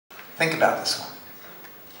Think about this one.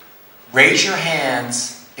 Raise your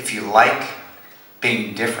hands if you like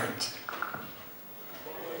being different.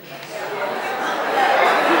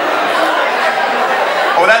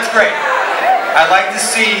 Oh, that's great. I'd like to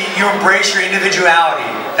see you embrace your individuality.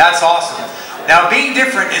 That's awesome. Now, being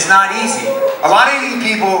different is not easy. A lot of you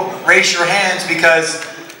people raise your hands because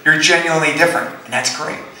you're genuinely different, and that's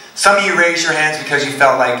great. Some of you raised your hands because you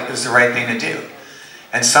felt like it was the right thing to do.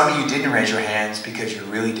 And some of you didn't raise your hands because you're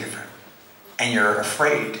really different. And you're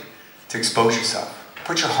afraid to expose yourself.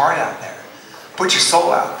 Put your heart out there. Put your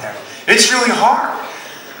soul out there. It's really hard.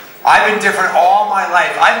 I've been different all my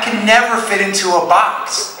life. I can never fit into a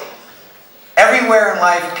box. Everywhere in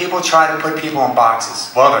life, people try to put people in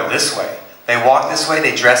boxes. Well, they're this way. They walk this way,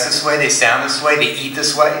 they dress this way, they sound this way, they eat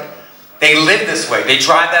this way. They live this way. They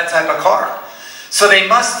drive that type of car. So they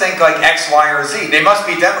must think like X, Y, or Z. They must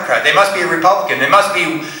be Democrat. They must be a Republican. They must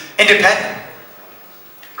be independent.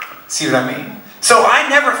 See what I mean? So I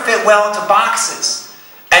never fit well into boxes.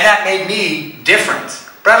 And that made me different.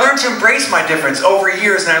 But I learned to embrace my difference over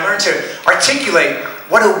years, and I learned to articulate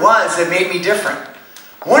what it was that made me different.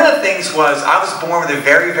 One of the things was I was born with a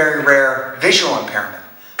very, very rare visual impairment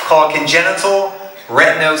called congenital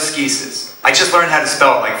retinoschisis. I just learned how to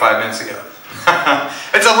spell it like 5 minutes ago.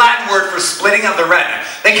 It's a Latin word for splitting of the retina.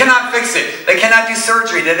 They cannot fix it. They cannot do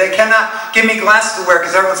surgery. They cannot give me glasses to wear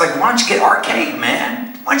because everyone's like, why don't you get arcade, man?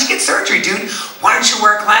 Why don't you get surgery, dude? Why don't you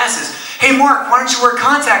wear glasses? Hey, Mark, why don't you wear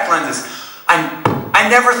contact lenses? I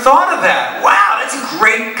never thought of that. Wow, that's a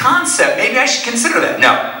great concept. Maybe I should consider that.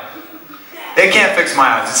 No. They can't fix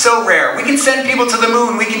my eyes. It's so rare. We can send people to the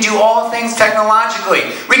moon. We can do all things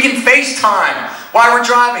technologically. We can FaceTime while we're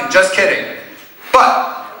driving. Just kidding.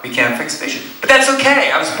 But we can't fix vision. But that's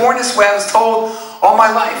okay. I was born this way. I was told all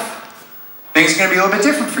my life. Things are going to be a little bit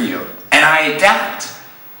different for you. And I adapt.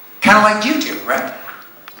 Kind of like you do, right?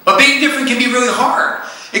 But being different can be really hard.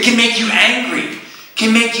 It can make you angry. It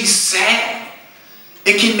can make you sad.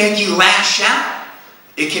 It can make you lash out.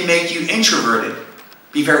 It can make you introverted.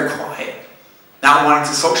 Be very quiet. Not wanting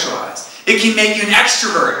to socialize. It can make you an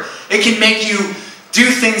extrovert. It can make you do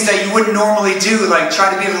things that you wouldn't normally do, like try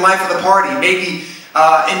to be the life of the party. Maybe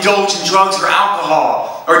indulge in drugs or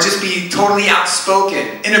alcohol. Or just be totally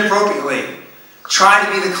outspoken, inappropriately. Try to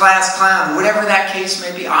be the class clown. Whatever that case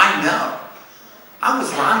may be, I know. I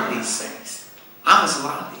was a lot of these things.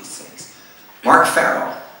 Mark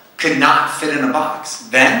Farrell could not fit in a box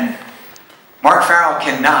then. Mark Farrell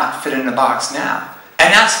cannot fit in a box now.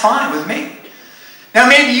 And that's fine with me. Now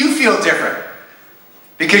maybe you feel different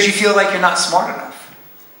because you feel like you're not smart enough.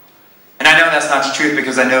 And I know that's not the truth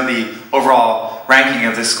because I know the overall ranking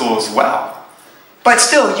of this school as well. But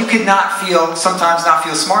still, you could sometimes not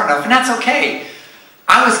feel smart enough, and that's okay.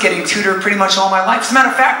 I was getting tutored pretty much all my life. As a matter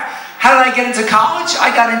of fact, how did I get into college?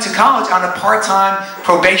 I got into college on a part-time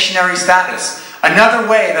probationary status. Another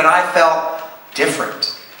way that I felt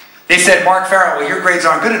different. They said, Mark Farrell, well, your grades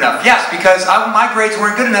aren't good enough. Yes, because my grades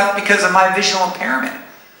weren't good enough because of my visual impairment.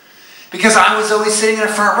 Because I was always sitting in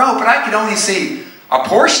the front row, but I could only see a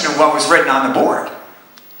portion of what was written on the board.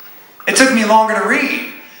 It took me longer to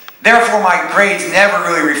read. Therefore, my grades never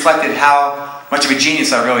really reflected how much of a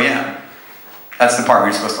genius I really am. That's the part where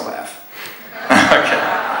you're supposed to laugh. Okay.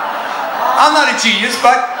 I'm not a genius,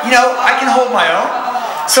 but, I can hold my own.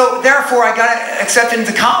 So therefore, I got accepted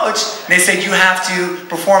into college, and they said you have to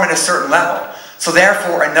perform at a certain level. So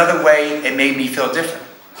therefore, another way it made me feel different.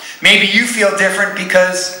 Maybe you feel different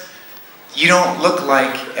because you don't look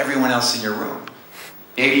like everyone else in your room.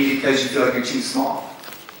 Maybe because you feel like you're too small.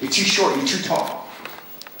 You're too short, you're too tall.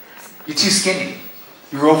 You're too skinny.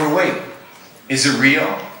 You're overweight. Is it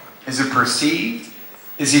real? Is it perceived?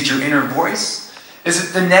 Is it your inner voice? Is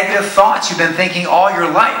it the negative thoughts you've been thinking all your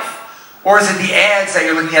life? Or is it the ads that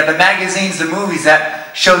you're looking at, the magazines, the movies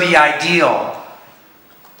that show the ideal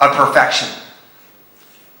of perfection?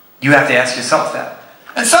 You have to ask yourself that.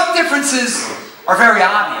 And some differences are very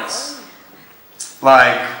obvious.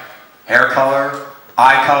 Like hair color,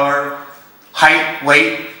 eye color, height,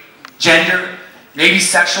 weight, gender, maybe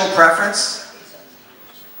sexual preference.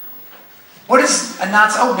 What is a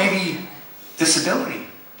not? Oh, maybe disability.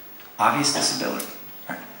 Obvious disability.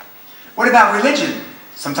 Right? What about religion?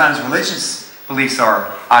 Sometimes religious beliefs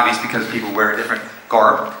are obvious because people wear a different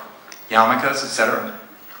garb, yarmulkes, etc.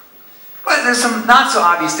 But there's some not so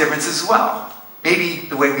obvious differences as well. Maybe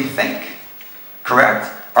the way we think,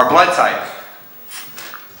 correct? Our blood type,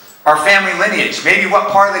 our family lineage, maybe what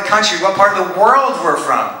part of the country, what part of the world we're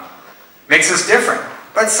from makes us different.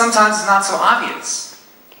 But sometimes it's not so obvious.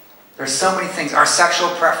 There's so many things. Our sexual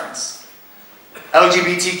preference,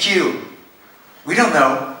 LGBTQ. We don't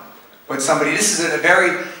know what somebody, this is a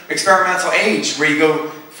very experimental age where you go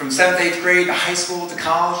from 7th, 8th grade to high school to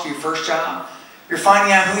college to your first job. You're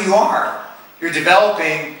finding out who you are. You're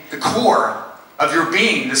developing the core of your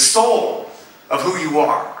being, the soul of who you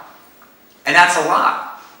are. And that's a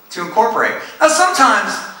lot to incorporate. Now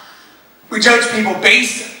sometimes we judge people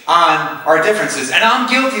based on our differences. And I'm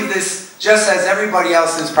guilty of this just as everybody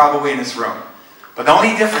else is probably in this room. But the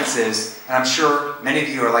only difference is, and I'm sure many of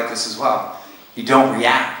you are like this as well, you don't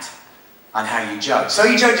react on how you judge. So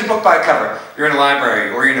you judge a book by a cover. You're in a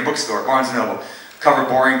library or you're in a bookstore, Barnes & Noble. Cover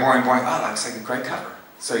boring, boring, boring. Oh, that looks like a great cover.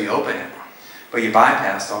 So you open it. But you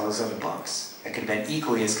bypassed all those other books that could have been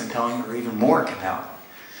equally as compelling or even more compelling.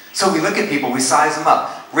 So we look at people, we size them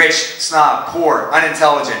up. Rich, snob, poor,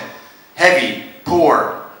 unintelligent, heavy,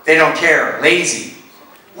 poor, they don't care, lazy.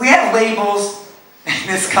 We have labels in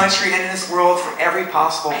this country and in this world for every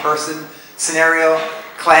possible person, scenario,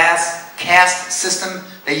 class, caste system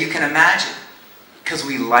that you can imagine. Because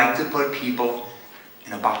we like to put people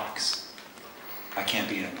in a box. I can't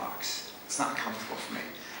be in a box. It's not comfortable for me.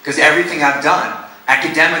 Because everything I've done,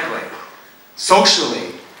 academically,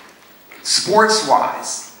 socially,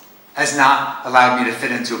 sports-wise, has not allowed me to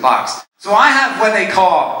fit into a box. So I have what they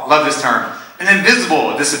call, love this term, an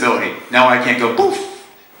invisible disability. No, I can't go poof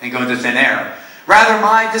and go into thin air. Rather,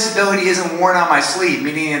 my disability isn't worn on my sleeve,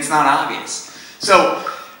 meaning it's not obvious. So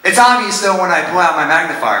it's obvious though when I pull out my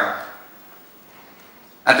magnifier.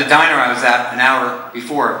 At the diner I was at an hour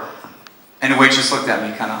before, and the waitress looked at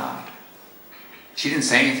me kind of odd. She didn't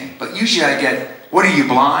say anything, but usually I get, what are you,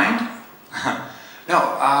 blind?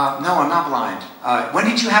 No, I'm not blind. When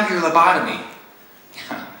did you have your lobotomy?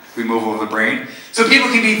 Removal of the brain. So people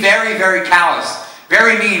can be very, very callous,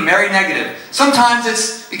 very mean, very negative. Sometimes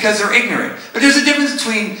it's because they're ignorant. But there's a difference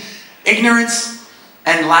between ignorance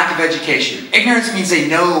and lack of education. Ignorance means they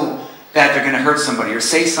know that they're going to hurt somebody or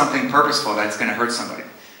say something purposeful that's going to hurt somebody.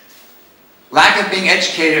 Lack of being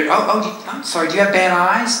educated. I'm sorry, do you have bad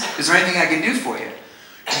eyes? Is there anything I can do for you?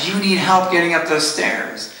 Do you need help getting up those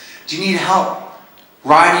stairs? Do you need help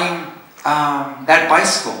riding that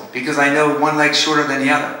bicycle? Because I know one leg's shorter than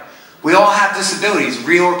the other. We all have disabilities,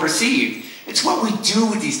 real or perceived. It's what we do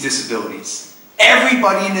with these disabilities.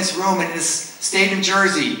 Everybody in this room, in this state of New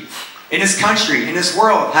Jersey, in this country, in this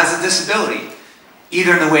world, has a disability.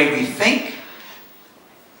 Either in the way we think,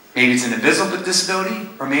 maybe it's an invisible disability,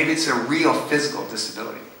 or maybe it's a real physical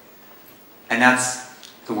disability. And that's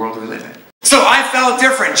the world we live in. So I felt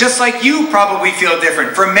different, just like you probably feel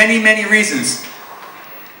different, for many, many reasons.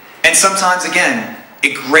 And sometimes, again,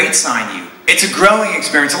 it grates on you. It's a growing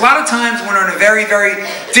experience. A lot of times when we're in a very, very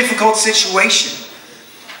difficult situation,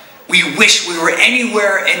 we wish we were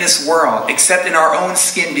anywhere in this world except in our own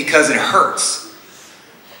skin because it hurts.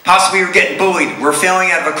 Possibly you're getting bullied, we're failing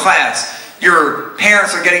out of a class, your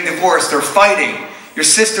parents are getting divorced, they're fighting, your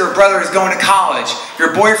sister or brother is going to college,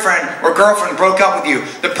 your boyfriend or girlfriend broke up with you,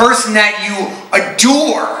 the person that you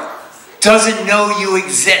adore doesn't know you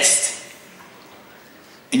exist,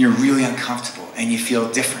 and you're really uncomfortable and you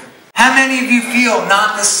feel different. How many of you feel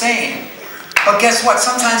not the same? But guess what?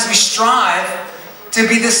 Sometimes we strive to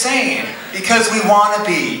be the same because we want to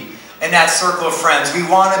be in that circle of friends. We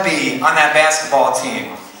want to be on that basketball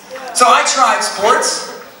team. So I tried sports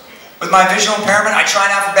with my visual impairment. I tried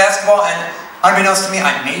out for basketball, and unbeknownst to me,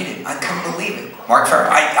 I made it. I couldn't believe it. Mark Farrell,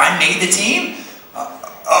 I made the team?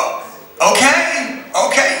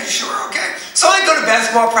 Okay, sure, okay. So I go to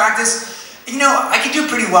basketball practice. You know, I could do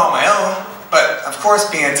pretty well on my own, but of course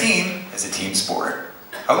being a team is a team sport.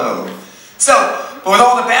 Hello. So, but with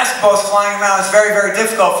all the basketballs flying around, it's very, very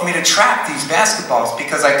difficult for me to track these basketballs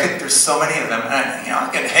because there's so many of them, and I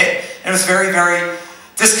get hit. And it was very, very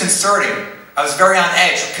disconcerting. I was very on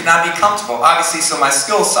edge, could not be comfortable, obviously, so my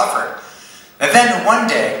skills suffered. And then one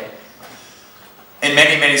day, in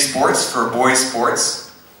many, many sports, for boys'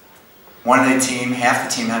 sports, half the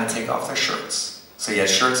team had to take off their shirts. So you had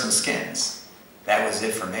shirts and skins. That was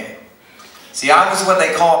it for me. See, I was what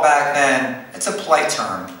they call back then, it's a polite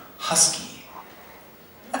term, husky.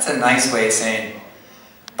 That's a nice way of saying,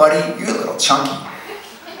 buddy, you're a little chunky.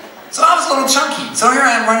 So I was a little chunky. So here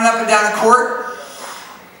I am running up and down the court.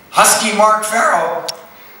 Husky Mark Farrell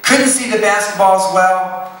couldn't see the basketballs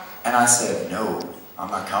well. And I said, no, I'm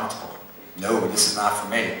not comfortable. No, this is not for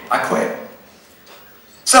me. I quit.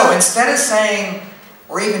 So instead of saying,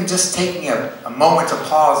 or even just taking a moment to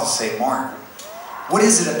pause and say, Mark, what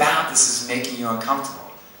is it about this is making you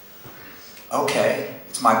uncomfortable? Okay,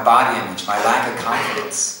 it's my body image, my lack of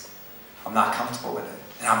confidence. I'm not comfortable with it.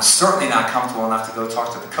 And I'm certainly not comfortable enough to go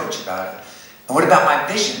talk to the coach about it. And what about my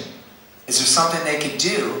vision? Is there something they could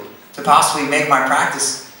do to possibly make my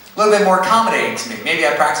practice a little bit more accommodating to me. Maybe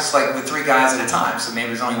I practiced like with 3 guys at a time, so maybe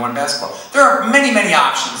there's only 1 basketball. There are many, many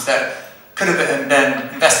options that could have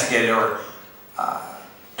been investigated or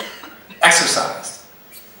exercised.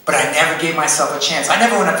 But I never gave myself a chance. I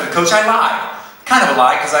never went up to the coach. I lied. Kind of a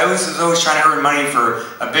lie, because I was always trying to earn money for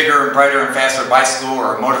a bigger and brighter and faster bicycle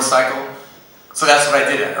or a motorcycle. So that's what I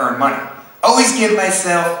did, I earned money. Always give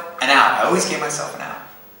myself an out. I always gave myself an out.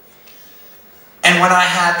 And when I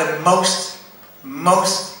had the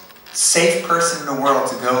most safe person in the world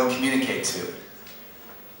to go and communicate to,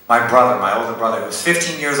 my brother, my older brother, who was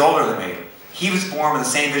 15 years older than me, he was born with the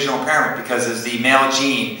same visual impairment because it was the male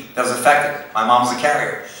gene that was affected. My mom was a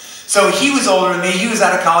carrier. So he was older than me, he was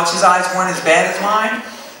out of college, his eyes weren't as bad as mine,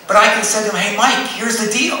 but I could have said to him, hey Mike, here's the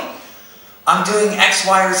deal. I'm doing X,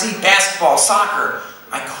 Y, or Z, basketball, soccer.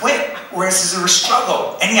 I quit, whereas this is a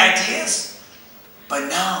struggle. Any ideas? But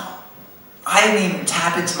no, I didn't even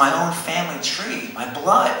tap into my own family tree, my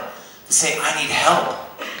blood, to say I need help.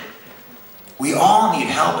 We all need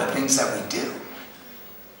help at things that we do.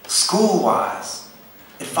 School-wise,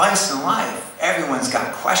 advice in life. Everyone's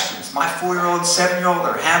got questions. My 4-year-old and 7-year-old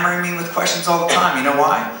are hammering me with questions all the time. You know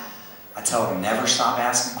why? I tell them never stop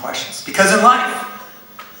asking questions. Because in life,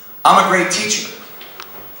 I'm a great teacher,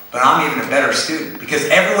 but I'm even a better student. Because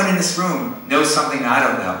everyone in this room knows something I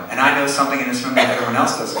don't know, and I know something in this room that everyone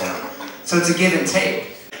else doesn't know. So it's a give and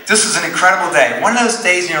take. This was an incredible day. One of those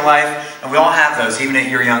days in your life, and we all have those, even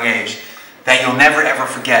at your young age, that you'll never ever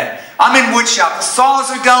forget. I'm in woodshop, the saws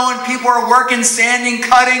are going, people are working, sanding,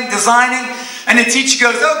 cutting, designing, and the teacher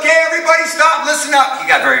goes, okay, everybody stop, listen up. He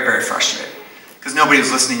got very, very frustrated because nobody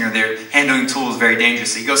was listening or they're handling tools very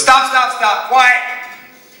dangerously. He goes, stop, stop, stop, quiet.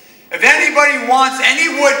 If anybody wants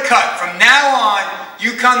any wood cut from now on,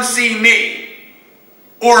 you come see me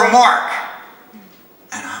or Mark.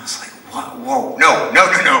 And I was like, what? Whoa, no, no,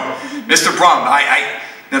 no, no. Mr. Brum,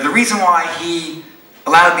 now the reason why he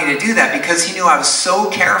allowed me to do that because he knew I was so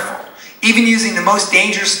careful. Even using the most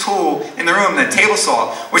dangerous tool in the room, the table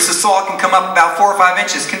saw, which the saw can come up about 4 or 5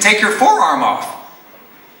 inches, can take your forearm off.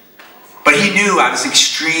 But he knew I was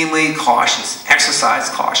extremely cautious,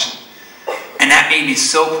 exercised caution. And that made me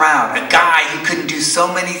so proud. A guy who couldn't do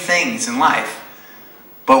so many things in life,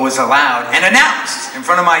 but was allowed and announced in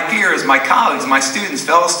front of my peers, my colleagues, my students,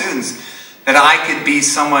 fellow students, that I could be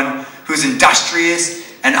someone who's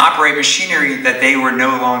industrious and operate machinery that they were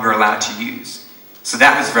no longer allowed to use. So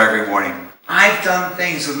that was very rewarding. I've done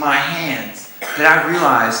things with my hands that I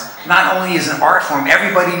realized not only is an art form,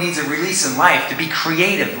 everybody needs a release in life to be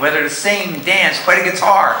creative, whether to sing, dance, play the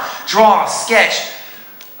guitar, draw, sketch,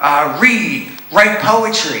 read, write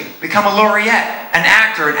poetry, become a laureate, an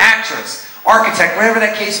actor, an actress, architect, whatever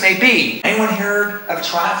that case may be. Anyone heard of a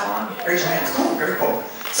triathlon? Raise your hands. Cool, very cool.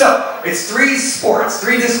 So, it's 3 sports,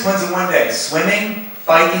 3 disciplines in one day. Swimming,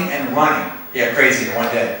 biking, and running. Yeah, crazy in one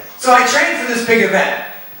day. So I trained for this big event.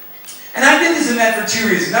 And I did this event for 2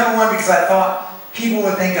 reasons. Number one, because I thought people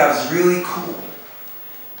would think I was really cool.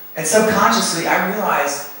 And subconsciously, I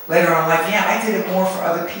realized later on in life, yeah, I did it more for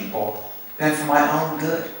other people than for my own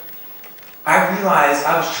good. I realized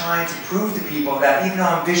I was trying to prove to people that even though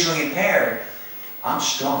I'm visually impaired, I'm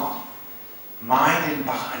strong. Mind and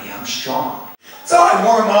body, I'm strong. So I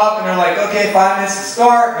warm up and they're like, okay, 5 minutes to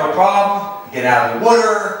start, no problem. Get out of the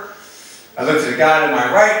water. I looked at the guy to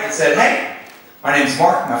my right and said, hey, my name's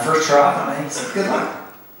Mark, my first triathlon. And he said, good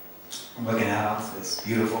luck. I'm looking out onto this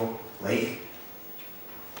beautiful lake.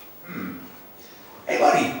 Hey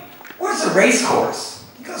buddy, where's the race course?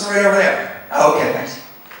 He goes right over there. Oh, okay, thanks.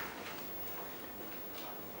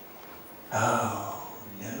 Oh,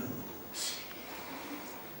 no.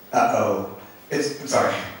 Uh-oh. I'm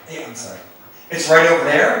sorry. Yeah, I'm sorry. It's right over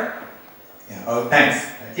there? Yeah, oh, thanks.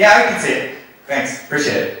 Yeah, I can see it. Thanks,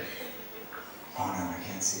 appreciate it. Oh no, I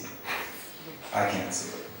can't see it. I can't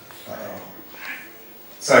see it. Uh-oh.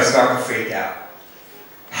 So I start to freak out.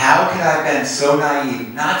 How could I have been so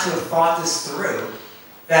naive not to have thought this through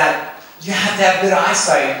that you have to have good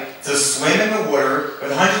eyesight to swim in the water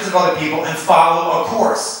with hundreds of other people and follow a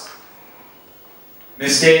course?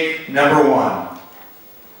 Mistake number 1.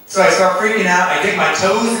 So I start freaking out. I dig my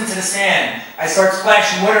toes into the sand. I start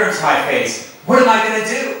splashing water into my face. What am I going to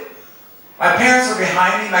do? My parents are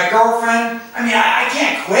behind me. My girlfriend. I mean, I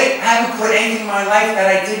can't quit. I haven't quit anything in my life that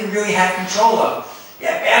I didn't really have control of.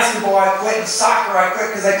 Yeah, basketball I quit, and soccer I quit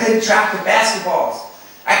because I couldn't track the basketballs.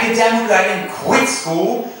 Academically, I didn't quit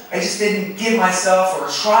school. I just didn't give myself or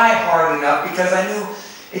try hard enough because I knew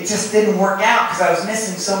it just didn't work out because I was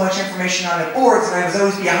missing so much information on the boards and I was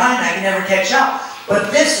always behind and I could never catch up.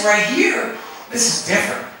 But this right here, this is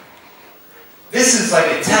different. This is like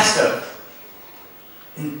a test of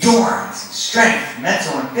endurance and strength,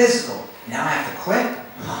 mental and physical. Now I have to quit?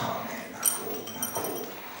 Oh man, not cool, not cool.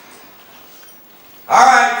 All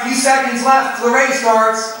right, a few seconds left till the race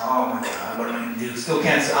starts. Oh my God, what am I gonna do? Still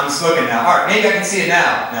can't see. I'm looking now. All right, maybe I can see it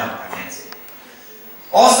now. No, I can't see it.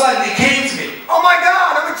 All of a sudden, it came to me. Oh my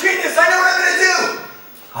God, I'm a genius. I know what I'm gonna do.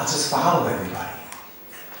 I'll just follow everybody.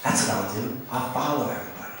 That's what I'll do. I'll follow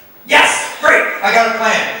everybody. Yes, great. I got a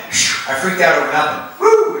plan. I freaked out over nothing.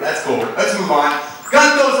 Woo, that's cool. Let's move on.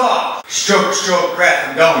 Gun goes off. Stroke, stroke, breath.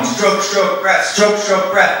 I'm going. Stroke, stroke, breath. Stroke,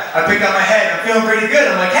 stroke, breath. I pick up my head. I'm feeling pretty good.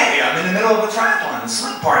 I'm like, hey, I'm in the middle of a triathlon. The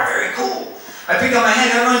swim part, very cool. I pick up my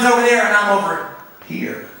head. Everyone's over there, and I'm over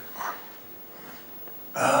here.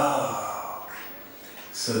 Oh.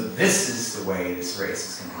 So this is the way this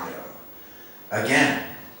race is going to go. Again,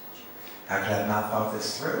 how could I have not thought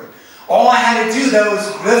this through? All I had to do, though, was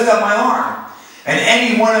lift up my arm. And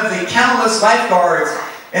any one of the countless lifeguards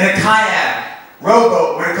in a kayak,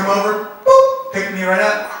 rowboat would have come over, boop, picked me right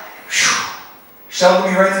up, shoveled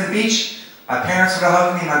me right to the beach. My parents would have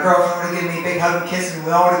hugged me, my girlfriend would have given me a big hug and kiss, and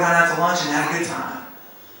we all would have gone out to lunch and had a good time.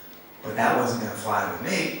 But that wasn't going to fly with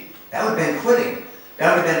me. That would have been quitting.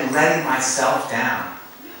 That would have been letting myself down.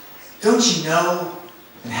 Don't you know,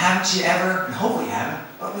 and haven't you ever, and hopefully you haven't,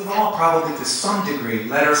 but we've all probably to some degree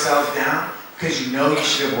let ourselves down because you know you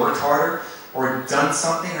should have worked harder or done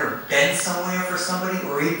something or been somewhere for somebody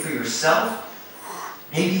or even for yourself.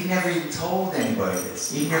 Maybe you've never even told anybody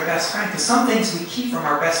this, even your best friend, because some things we keep from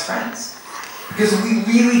our best friends because we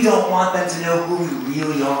really don't want them to know who we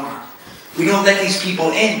really are. We don't let these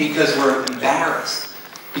people in because we're embarrassed,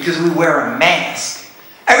 because we wear a mask.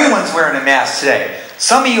 Everyone's wearing a mask today.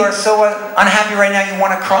 Some of you are so unhappy right now you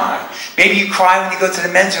want to cry. Maybe you cry when you go to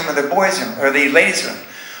the men's room or the boys' room or the ladies' room.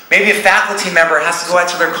 Maybe a faculty member has to go out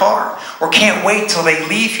to their car or can't wait till they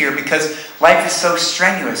leave here because life is so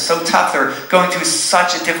strenuous, so tough. They're going through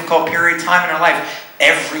such a difficult period of time in their life.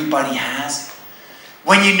 Everybody has it.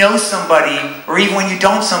 When you know somebody, or even when you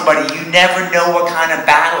don't know somebody, you never know what kind of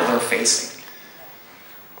battle they're facing.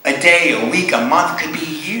 A day, a week, a month, could be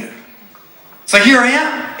a year. So here I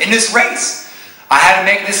am in this race. I had to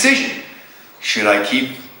make a decision. Should I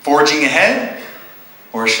keep forging ahead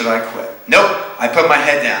or should I quit? Nope. I put my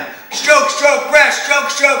head down. Stroke, stroke, breath, stroke,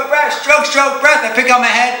 stroke, breath, stroke, stroke, breath. I pick up my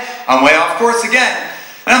head. I'm way off course again.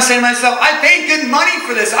 And I'm saying to myself, I paid good money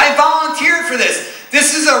for this. I volunteered for this.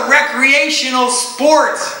 This is a recreational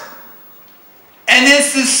sport. And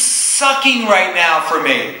this is sucking right now for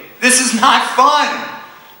me. This is not fun.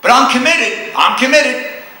 But I'm committed. I'm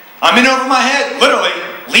committed. I'm in over my head. Literally.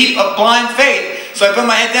 Leap of blind faith. So I put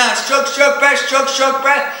my head down, stroke, stroke, breath, stroke, stroke,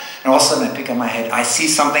 breath. And all of a sudden I pick up my head. I see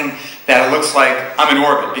something that looks like I'm in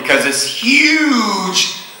orbit because this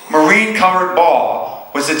huge marine-colored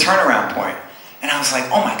ball was the turnaround point. And I was like,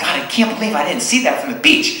 oh my God, I can't believe I didn't see that from the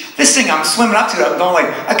beach. This thing I'm swimming up to, I'm going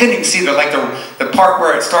like, I couldn't even see the part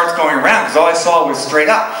where it starts going around because all I saw was straight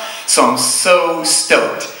up. So I'm so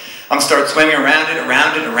stoked. I'm start swimming around it,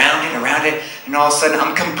 around it, around it, around it. And all of a sudden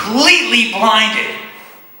I'm completely blinded.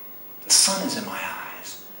 The sun is in my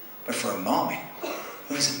eyes. But for a moment,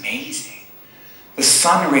 it was amazing. The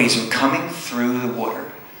sun rays were coming through the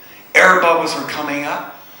water. Air bubbles were coming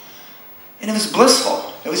up. And it was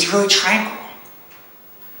blissful. It was really tranquil.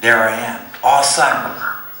 There I am. All of a sudden,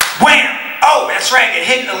 wham! Oh, that's right, I get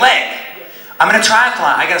hit in the leg. I'm in a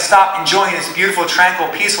triathlon. I got to stop enjoying this beautiful, tranquil,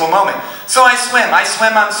 peaceful moment. So I swim, I'm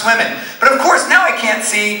swimming. But of course, now I can't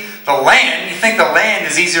see the land. You think the land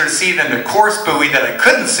is easier to see than the course buoy that I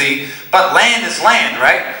couldn't see. But land is land,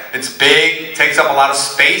 right? It's big, takes up a lot of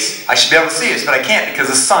space. I should be able to see this, but I can't because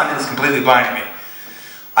the sun is completely blinding me.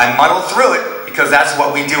 I muddle through it because that's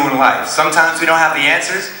what we do in life. Sometimes we don't have the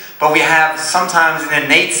answers, but we have sometimes an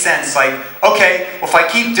innate sense like, okay, well, if I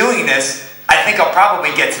keep doing this, I think I'll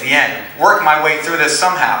probably get to the end, work my way through this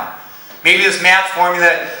somehow. Maybe this math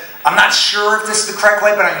formula, I'm not sure if this is the correct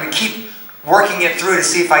way, but I'm going to keep working it through to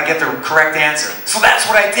see if I get the correct answer. So that's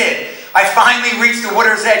what I did. I finally reached the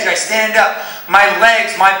water's edge. I stand up. My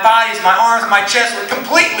legs, my bodies, my arms, my chest were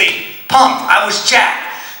completely pumped. I was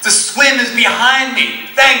jacked. The swim is behind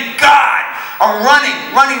me. Thank God. I'm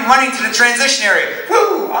running to the transition area.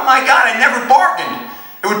 Woo! Oh my God, I never bargained.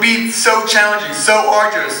 It would be so challenging, so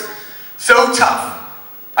arduous. So tough.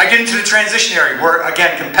 I get into the transition area where,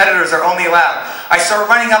 again, competitors are only allowed. I start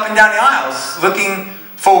running up and down the aisles looking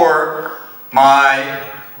for my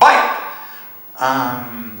bike.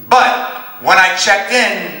 But when I checked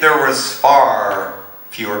in, there was far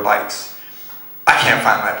fewer bikes. I can't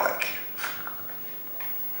find my bike.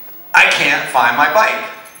 I can't find my bike.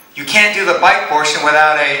 You can't do the bike portion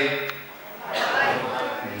without a...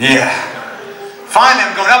 Yeah. Finally,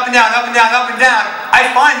 I'm going up and down, up and down, up and down. I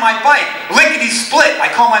find my bike, lickety-split. I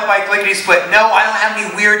call my bike lickety-split. No, I don't have any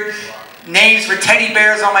weird names for teddy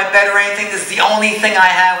bears on my bed or anything. This is the only thing I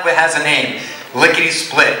have that has a name.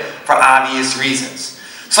 Lickety-split, for obvious reasons.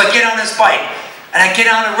 So I get on this bike, and I get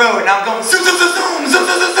on the road, and I'm going zoom, zoom, zoom, zoom, zoom,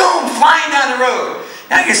 zoom, zoom, zoom, flying down the road.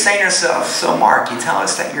 Now you're saying to yourself, so Mark, you tell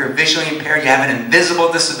us that you're visually impaired, you have an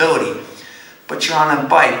invisible disability, but you're on a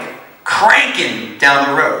bike cranking down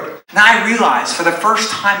the road. Now I realize for the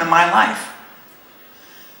first time in my life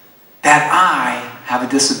that I have a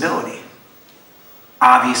disability.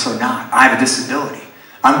 Obvious or not, I have a disability.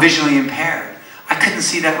 I'm visually impaired. I couldn't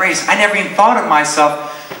see that race. I never even thought of myself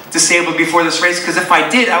disabled before this race, because if I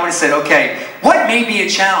did, I would have said, okay, what may be a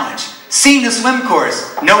challenge? Seeing the swim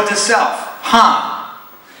course, note to self,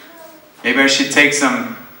 maybe I should take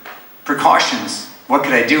some precautions. What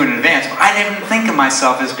could I do in advance? But I didn't even think of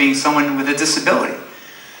myself as being someone with a disability.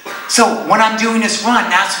 So when I'm doing this run,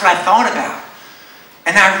 that's what I thought about.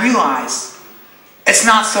 And I realized it's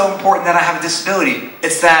not so important that I have a disability.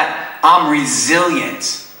 It's that I'm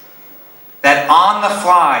resilient. That on the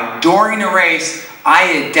fly, during the race,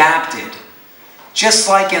 I adapted. Just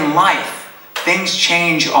like in life, things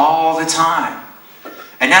change all the time.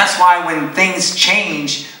 And that's why when things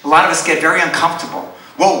change, a lot of us get very uncomfortable.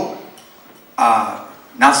 Whoa,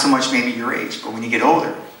 not so much maybe your age, but when you get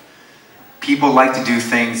older, people like to do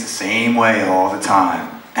things the same way all the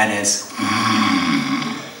time. And it's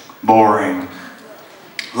boring.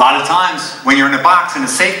 A lot of times, when you're in a box, in a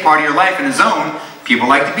safe part of your life, in a zone, people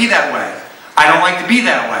like to be that way. I don't like to be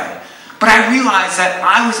that way. But I realized that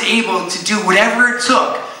I was able to do whatever it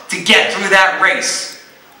took to get through that race.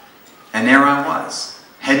 And there I was,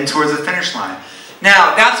 heading towards the finish line.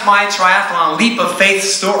 Now, that's my triathlon leap of faith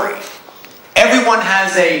story. Everyone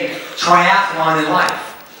has a triathlon in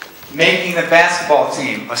life. Making the basketball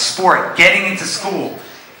team, a sport, getting into school,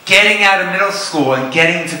 getting out of middle school and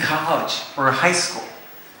getting to college or high school.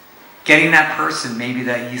 Getting that person maybe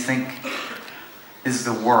that you think is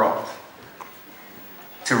the world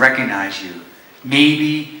to recognize you.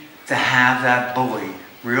 Maybe to have that bully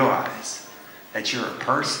realize that you're a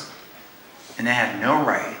person and they have no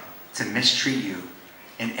right to mistreat you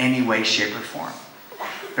in any way, shape, or form.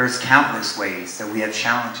 There's countless ways that we have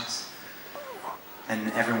challenges.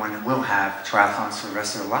 And everyone will have triathlons for the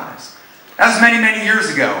rest of their lives. That was many, many years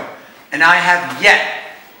ago. And I have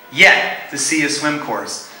yet to see a swim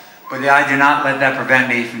course. But I do not let that prevent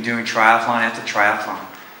me from doing triathlon after triathlon.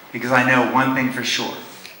 Because I know one thing for sure.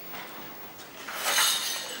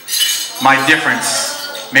 My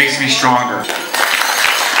difference makes me stronger.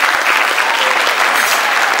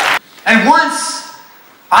 And once,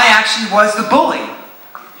 I actually was the bully.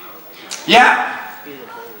 Yeah.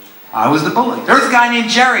 I was the bully. There was a guy named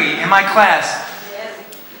Jerry in my class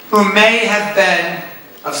who may have been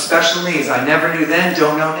of special needs. I never knew then,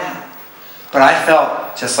 don't know now. But I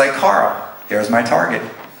felt just like Carl. There's my target.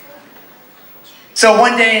 So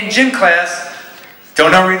one day in gym class,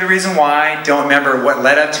 don't know the reason why, don't remember what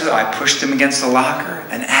led up to it, I pushed him against the locker,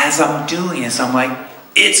 and as I'm doing this, I'm like,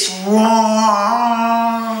 it's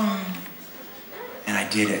wrong. And I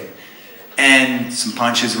did it. And some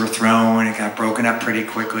punches were thrown, it got broken up pretty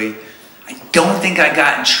quickly. I don't think I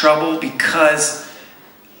got in trouble because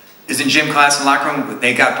it was in gym class in the locker room,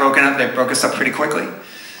 they got broken up, they broke us up pretty quickly.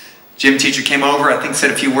 Gym teacher came over, I think said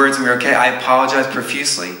a few words and we were okay. I apologized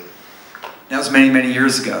profusely. That was many, many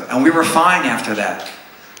years ago. And we were fine after that.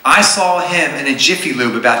 I saw him in a Jiffy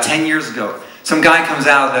Lube about 10 years ago. Some guy comes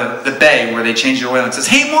out of the bay where they change the oil and says,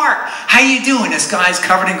 "Hey Mark, how you doing?" This guy's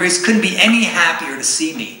covered in grease, couldn't be any happier to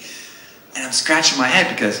see me. And I'm scratching my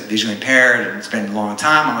head because visually impaired and it's been a long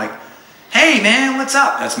time. I'm like, "Hey man, what's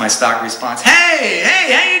up?" That's my stock response. Hey,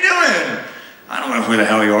 how you doing?" I don't know who the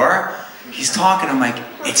hell you are. He's talking, I'm like,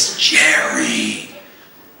 "It's Jerry."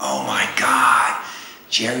 Oh my God.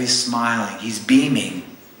 Jerry's smiling, he's beaming.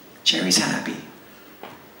 Jerry's happy.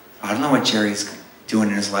 I don't know what Jerry's doing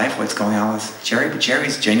in his life, what's going on with Jerry, but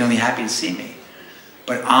Jerry's genuinely happy to see me.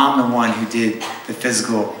 But I'm the one who did the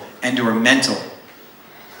physical and or mental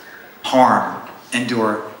harm and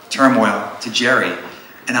or turmoil to Jerry.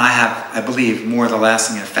 And I have, I believe, more of the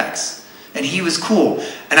lasting effects. And he was cool.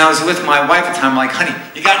 And I was with my wife at the time, I'm like, "Honey,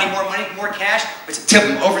 you got any more money, more cash?" I said, "Tip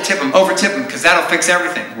him, over tip him, because that'll fix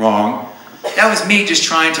everything." Wrong. That was me just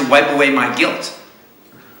trying to wipe away my guilt.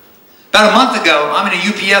 About a month ago, I'm in a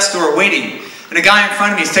UPS store waiting, and a guy in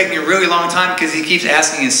front of me is taking a really long time because he keeps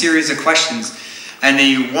asking a series of questions. And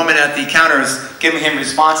the woman at the counter is giving him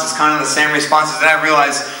responses, kind of the same responses, and I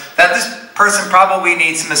realized that this person probably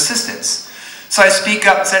needs some assistance. So I speak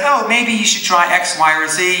up and said, "Oh, maybe you should try X, Y, or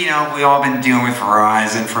Z. You know, we've all been dealing with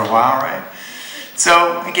Verizon for a while, right?"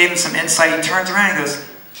 So I gave him some insight. He turns around and goes,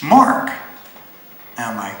 Mark. And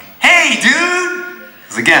I'm like, hey, dude.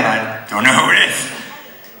 Because again, I don't know who it is.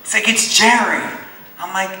 He's like, it's Jerry.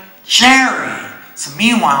 I'm like, Jerry. So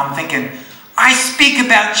meanwhile, I'm thinking, I speak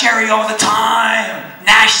about Jerry all the time,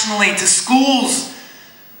 nationally, to schools.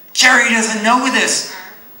 Jerry doesn't know this.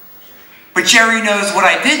 But Jerry knows what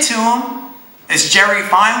I did to him. Is Jerry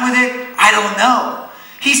fine with it? I don't know.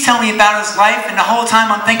 He's telling me about his life, and the whole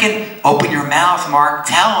time I'm thinking, open your mouth, Mark.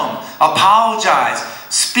 Tell him. Apologize.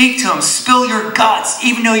 Speak to him. Spill your guts,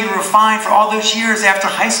 even though you were fine for all those years after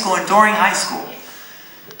high school and during high school.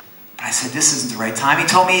 But I said, this isn't the right time. He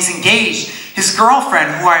told me he's engaged. His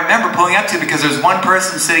girlfriend, who I remember pulling up to because there was one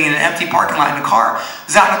person sitting in an empty parking lot in a car,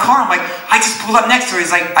 was out in a car. I'm like, I just pulled up next to her.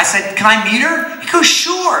 He's like, I said, can I meet her? He goes,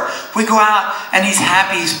 sure. We go out, and he's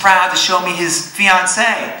happy. He's proud to show me his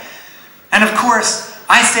fiancée. And of course,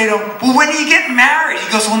 I say to him, well, when are you getting married?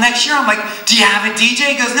 He goes, well, next year. I'm like, do you have a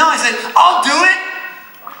DJ? He goes, no. I said, I'll do it.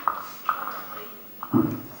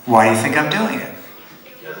 Why do you think I'm doing it?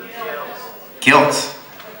 Guilt.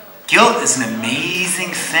 Guilt is an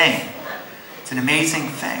amazing thing. It's an amazing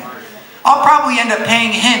thing. I'll probably end up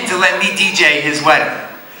paying him to let me DJ his wedding.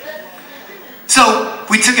 So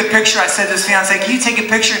we took a picture. I said to his fiancée, can you take a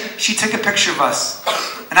picture? She took a picture of us.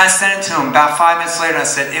 And I sent it to him. About 5 minutes later, I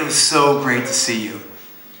said, it was so great to see you.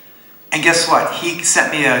 And guess what? He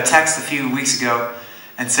sent me a text a few weeks ago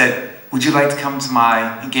and said, would you like to come to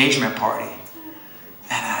my engagement party?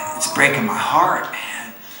 And it's breaking my heart,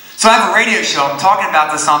 man. So I have a radio show. I'm talking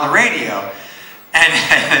about this on the radio.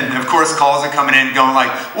 And of course, calls are coming in going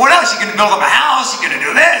like, what else? You're going to build him a house? You're going to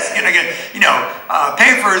do this? You're going to get,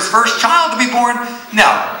 pay for his first child to be born? No.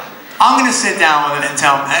 I'm going to sit down with him and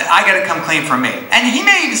tell him, I got to come clean for me. And he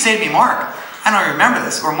may even say to me, Mark, I don't remember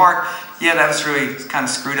this. Or Mark, yeah, that was really kind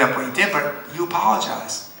of screwed up what you did, but you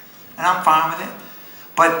apologize. And I'm fine with it.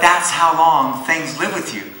 But that's how long things live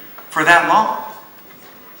with you. For that long.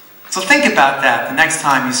 So think about that the next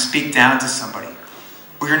time you speak down to somebody.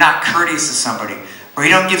 Or you're not courteous to somebody. Or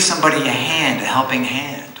you don't give somebody a hand, a helping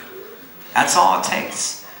hand. That's all it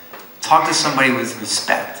takes. Talk to somebody with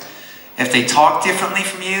respect. If they talk differently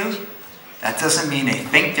from you, that doesn't mean they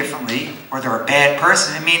think differently or they're a bad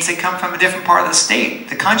person. It means they come from a different part of the state,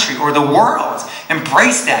 the country, or the world.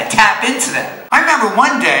 Embrace that. Tap into that. I remember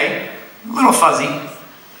one day, a little fuzzy,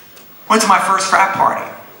 went to my first frat party.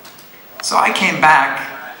 So I came back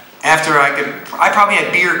after I probably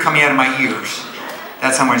had beer coming out of my ears.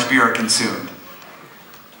 That's how much beer I consumed.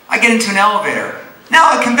 I get into an elevator.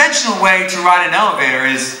 Now, a conventional way to ride an elevator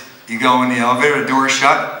is you go in the elevator, the door's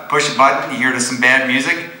shut, push a button, you hear some bad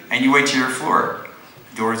music, and you wait till your floor.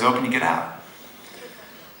 The door's open, you get out.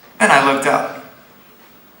 Then I looked up.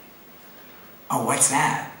 Oh, what's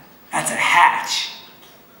that? That's a hatch.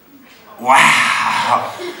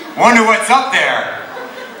 Wow. Wonder what's up there.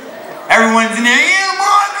 Everyone's in there. Yeah,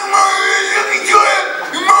 Mark, come on, let me do it.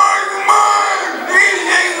 Mark, come on.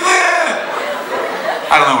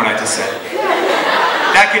 I don't know what I just said.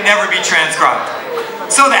 That could never be transcribed.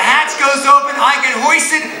 So the hatch goes open, I get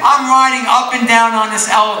hoisted, I'm riding up and down on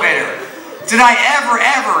this elevator. Did I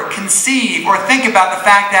ever conceive or think about the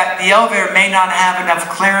fact that the elevator may not have enough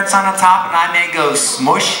clearance on the top and I may go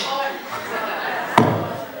smush?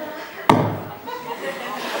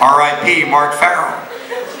 R.I.P. Mark Farrell.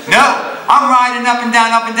 No, I'm riding up and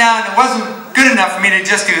down, It wasn't good enough for me to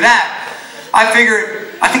just do that. I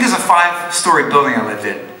figured, I think it was a 5-story building I lived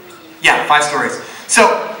in. Yeah, 5 stories. So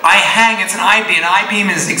I hang, it's an I-beam. An I-beam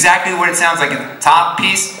is exactly what it sounds like. A top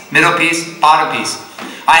piece, middle piece, bottom piece.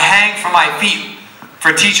 I hang from my feet.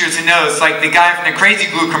 For teachers who know, it's like the guy from the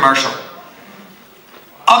Crazy Glue commercial.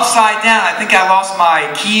 Upside down, I think I lost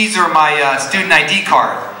my keys or my student ID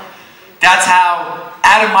card. That's how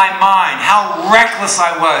out of my mind, how reckless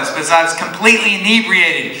I was, because I was completely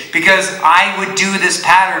inebriated, because I would do this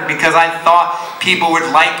pattern because I thought people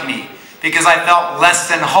would like me. Because I felt less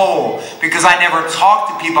than whole. Because I never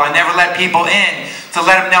talked to people. I never let people in to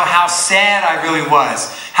let them know how sad I really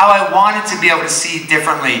was. How I wanted to be able to see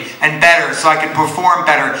differently and better so I could perform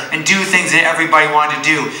better and do things that everybody wanted to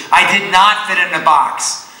do. I did not fit in a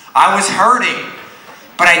box. I was hurting.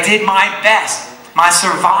 But I did my best. My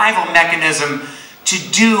survival mechanism to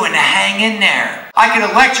do and to hang in there. I could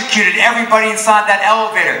have electrocuted everybody inside that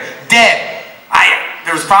elevator. Dead.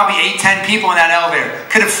 There was probably 8, 10 people in that elevator.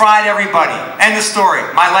 Could have fried everybody. End of story.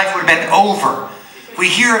 My life would have been over. We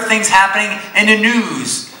hear of things happening in the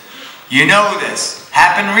news. You know this.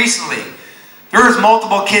 Happened recently. There's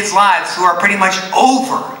multiple kids' lives who are pretty much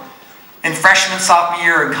over in freshman, sophomore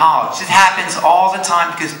year in college. It happens all the time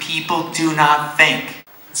because people do not think.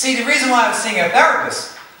 See, the reason why I was seeing a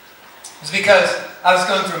therapist is because I was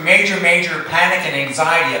going through major panic and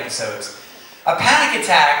anxiety episodes. A panic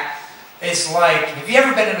attack is like, have you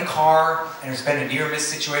ever been in a car and there's been a near-miss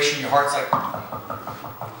situation, your heart's like,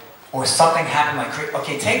 or something happened like,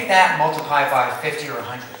 okay, take that and multiply it by 50 or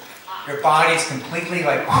 100. Your body's completely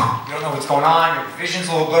like, you don't know what's going on, your vision's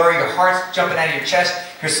a little blurry, your heart's jumping out of your chest,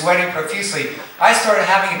 you're sweating profusely. I started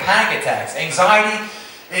having panic attacks. Anxiety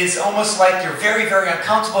is almost like you're very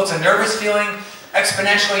uncomfortable. It's a nervous feeling,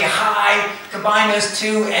 exponentially high. Combine those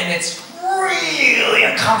two and it's really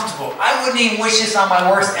uncomfortable. I wouldn't even wish this on my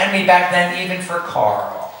worst enemy back then, even for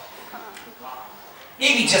Carl.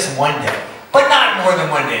 Maybe just one day, but not more than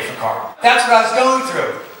one day for Carl. That's what I was going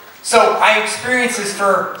through. So I experienced this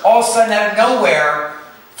for all of a sudden out of nowhere.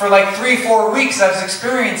 For like 3-4 weeks I was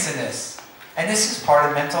experiencing this. And this is part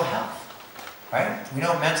of mental health. Right? We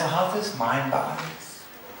know what mental health is? Mind, body.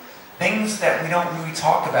 Things that we don't really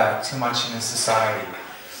talk about too much in this society.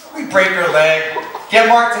 We break our leg, get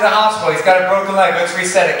Mark to the hospital, he's got a broken leg, let's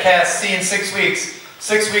reset it, cast, see in 6 weeks.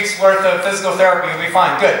 6 weeks worth of physical therapy, you'll be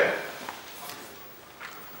fine, good.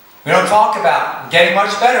 We don't talk about, getting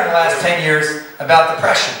much better in the last 10 years, about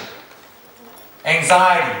depression,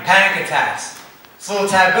 anxiety, panic attacks. It's a little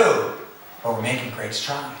taboo, but we're making great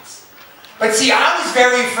strides. But see, I was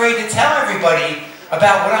very afraid to tell everybody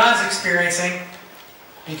about what I was experiencing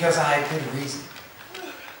because I had good reason.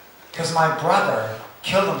 Because my brother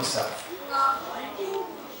killed himself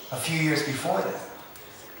a few years before that.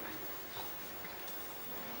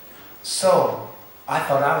 So, I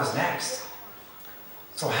thought I was next.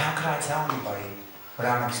 So how could I tell anybody what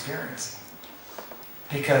I'm experiencing?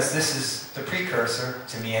 Because this is the precursor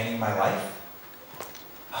to me ending my life.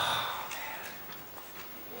 Oh,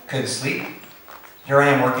 man. Couldn't sleep. Here I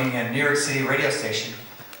am working in a New York City radio station,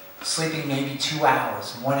 sleeping maybe 2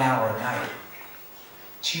 hours, 1 hour a night.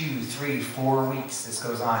 2, 3, 4 weeks this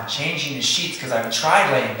goes on. Changing the sheets because I would try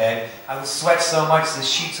to lay in bed. I would sweat so much the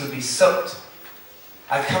sheets would be soaked.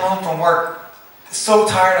 I'd come home from work so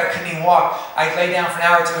tired I couldn't even walk. I'd lay down for an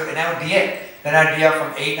hour or two and that would be it. Then I'd be up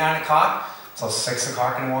from 8, 9 o'clock till 6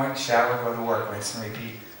 o'clock in the morning, shower, go to work, rinse and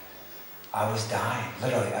repeat. I was dying,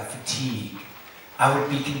 literally, of fatigue. I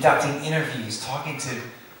would be conducting interviews, talking to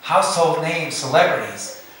household names,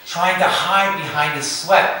 celebrities, trying to hide behind the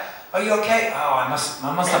sweat. Are you okay? Oh, I must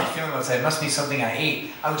not be feeling well today. It must be something I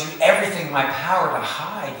ate. I would do everything in my power to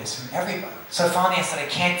hide this from everybody. So finally I said, I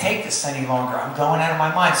can't take this any longer. I'm going out of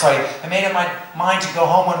my mind. So I made up my mind to go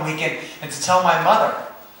home one weekend and to tell my mother.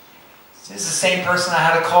 This is the same person I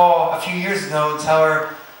had to call a few years ago and tell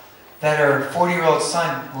her that her 40-year-old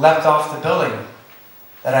son leapt off the building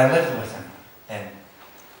that I lived with him. And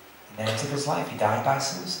then he took his life. He died by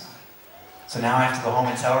suicide. So now I have to go home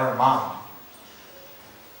and tell her mom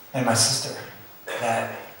and my sister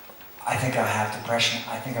that I think I have depression.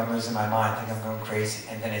 I think I'm losing my mind. I think I'm going crazy.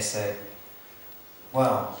 And then they said,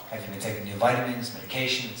 well, have you been taking new vitamins,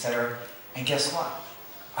 medication, etc.? And guess what?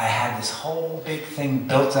 I had this whole big thing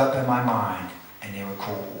built up in my mind, and they were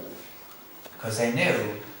cool. Because they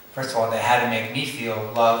knew, first of all, they had to make me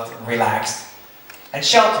feel loved, relaxed, and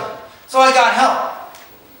sheltered. So I got help.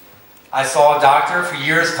 I saw a doctor for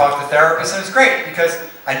years, talked to therapists, and it was great because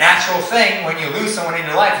a natural thing when you lose someone in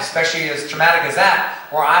your life, especially as traumatic as that,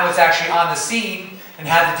 where I was actually on the scene and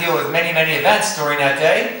had to deal with many events during that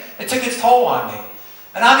day, it took its toll on me.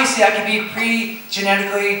 And obviously I could be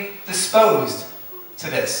pre-genetically disposed to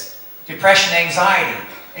this. Depression, anxiety,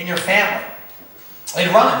 in your family.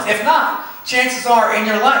 It runs. If not, chances are in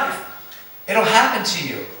your life, it'll happen to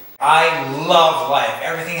you. I love life.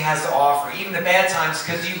 Everything it has to offer, even the bad times,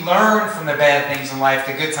 because you learn from the bad things in life.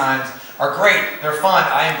 The good times are great. They're fun.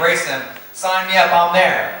 I embrace them. Sign me up. I'm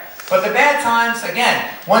there. But the bad times,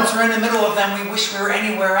 again, once we're in the middle of them, we wish we were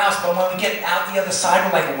anywhere else. But when we get out the other side,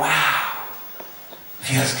 we're like, wow,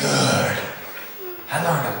 feels good. I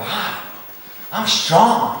learned a lot. I'm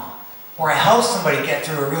strong. Or I help somebody get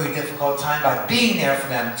through a really difficult time by being there for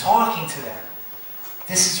them, talking to them.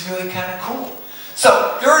 This is really kind of cool.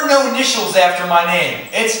 So, there are no initials after my name.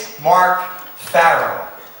 It's Mark Farrell.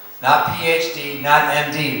 Not PhD, not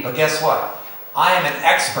MD, but guess what? I am an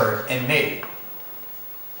expert in me.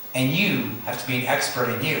 And you have to be an expert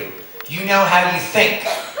in you. You know how you think,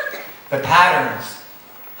 the patterns,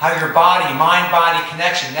 how your body, mind-body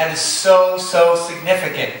connection, that is so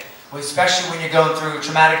significant, especially when you're going through a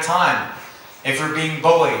traumatic time. If you're being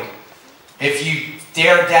bullied, if you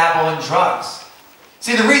dare dabble in drugs.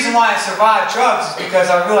 See, the reason why I survived drugs is because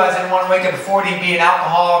I realized I didn't want to wake up at 40 and be an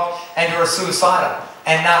alcoholic and or suicidal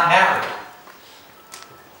and not married.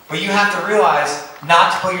 But you have to realize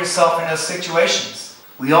not to put yourself in those situations.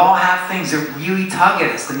 We all have things that really tug at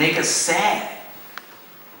us, that make us sad.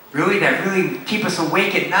 really that really keep us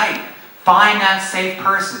awake at night. Find that safe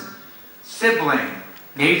person. Sibling.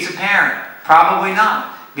 Maybe it's a parent. Probably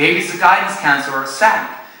not. Maybe it's a guidance counselor or a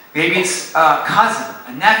SAC. Maybe it's a cousin,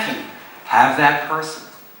 a nephew. Have that person.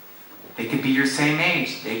 They could be your same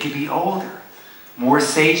age. They could be older. More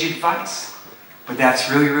sage advice. But that's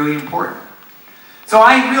really, really important. So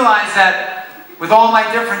I realized that with all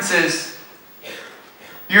my differences,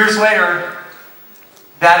 years later,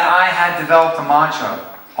 that I had developed a mantra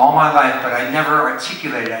all my life, but I never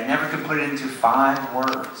articulated. I never could put it into 5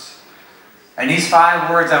 words. And these 5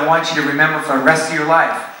 words I want you to remember for the rest of your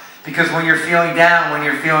life. Because when you're feeling down, when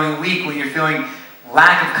you're feeling weak, when you're feeling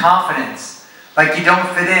lack of confidence, like you don't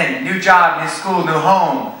fit in, new job, new school, new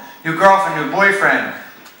home, new girlfriend, new boyfriend,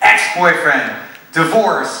 ex-boyfriend,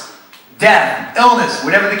 divorce, death, illness,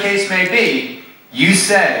 whatever the case may be, you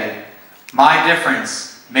say, my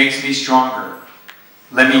difference makes me stronger.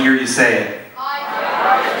 Let me hear you say it.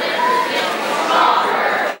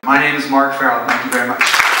 My name is Farrell. Thank you very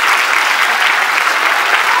much.